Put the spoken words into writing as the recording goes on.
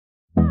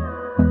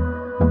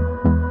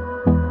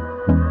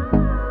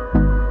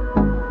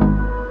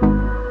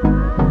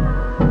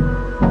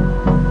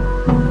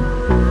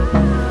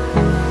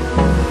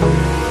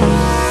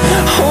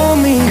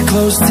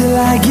close till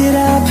I get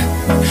up.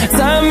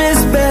 Time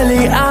is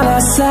barely on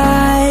our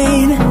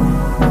side.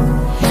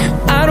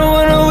 I don't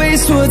wanna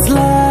waste what's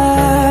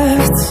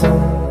left.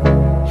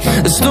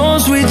 The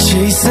storms we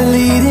chase are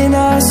leading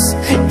us,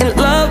 and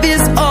love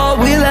is all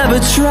we'll ever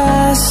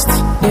trust.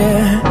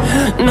 Yeah,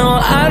 no,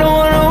 I don't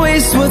wanna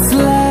waste what's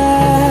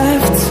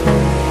left.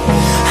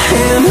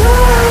 And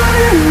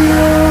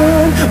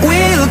on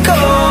we'll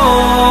go,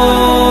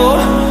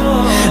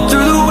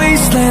 through the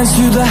wastelands,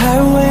 through the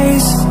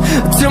highways,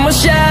 till my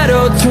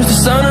shadow turns to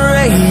sun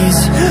rays.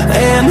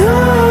 And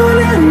on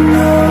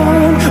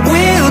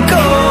we'll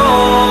go,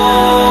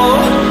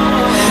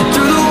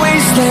 through the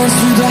wastelands,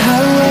 through the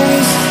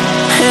highways,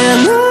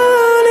 and on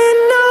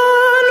we'll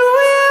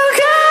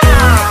go.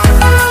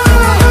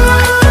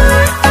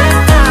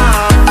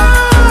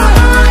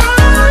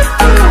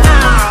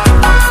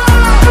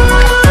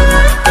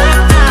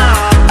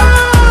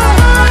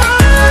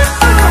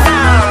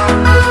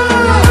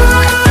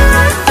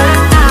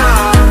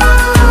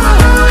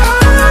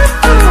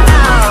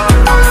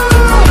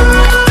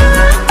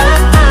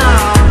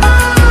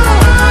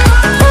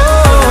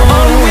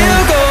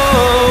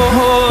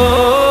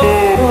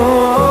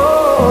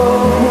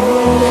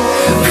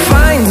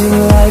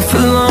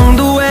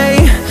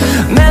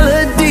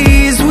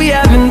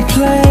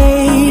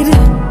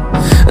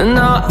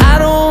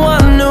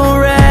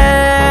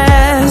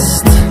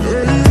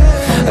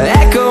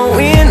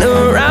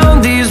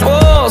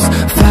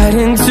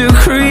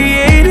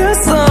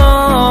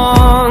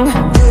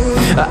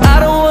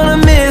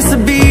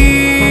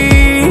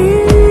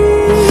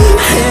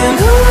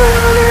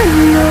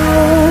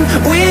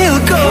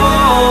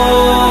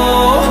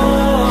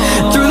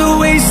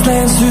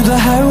 Through the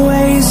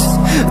highways,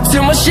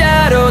 till my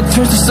shadow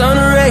turns to sun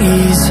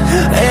rays.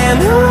 And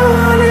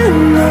on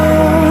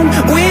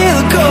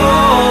we'll go,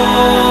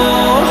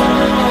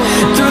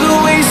 through the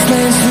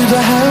wastelands, through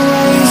the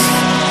highways,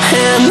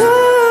 and on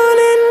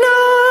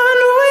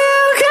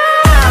we'll go.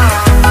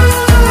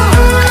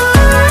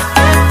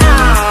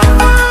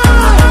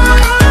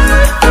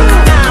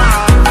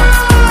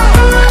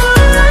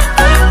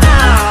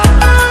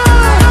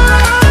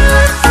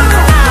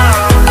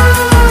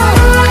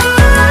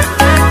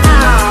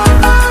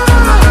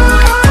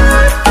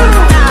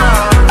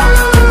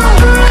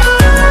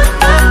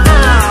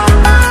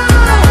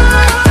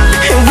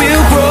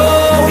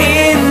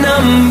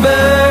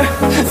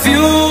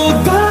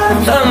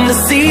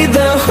 See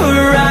the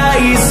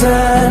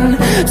horizon,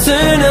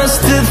 turn us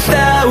to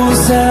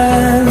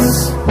thousands,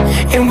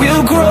 and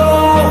we'll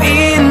grow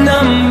in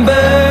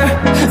number,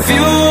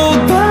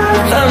 fueled by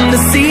them. To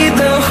see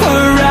the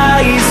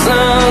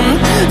horizon,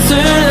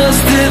 turn us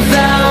to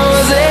thousands,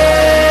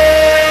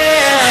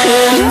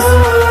 and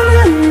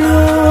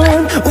on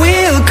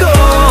we'll go,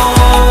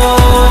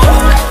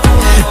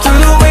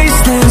 through the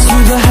wastelands,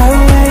 through the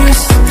highways,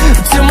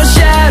 till my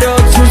shadow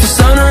turns to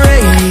sun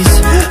rays.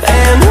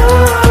 And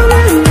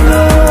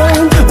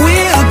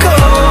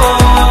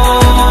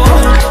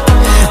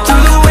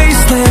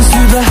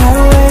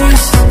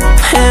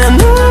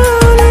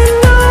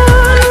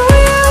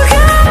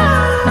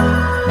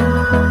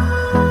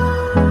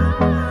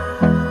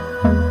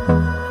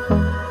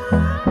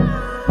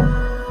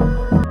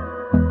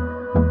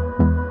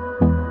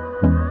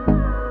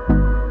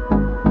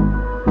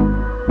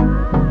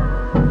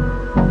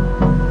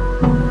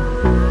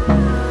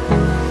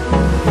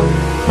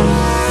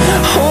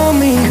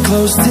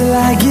close till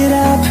I get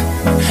up.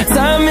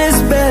 Time is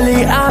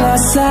barely on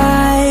our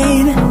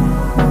side.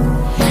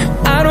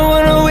 I don't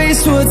wanna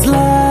waste what's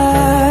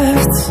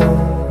left.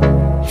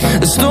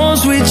 The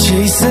storms we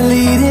chase are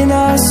leading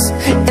us,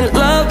 and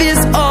love is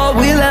all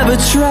we'll ever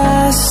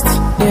trust.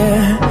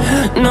 Yeah,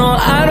 no,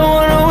 I don't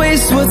wanna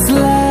waste what's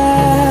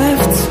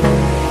left.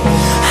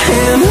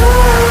 And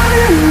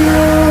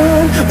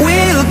on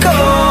we'll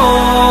go,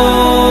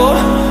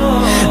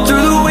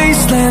 through the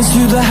wastelands,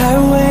 through the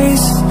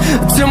highways,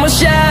 till my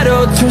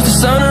shadow turns to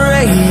sun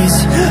rays.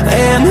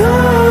 And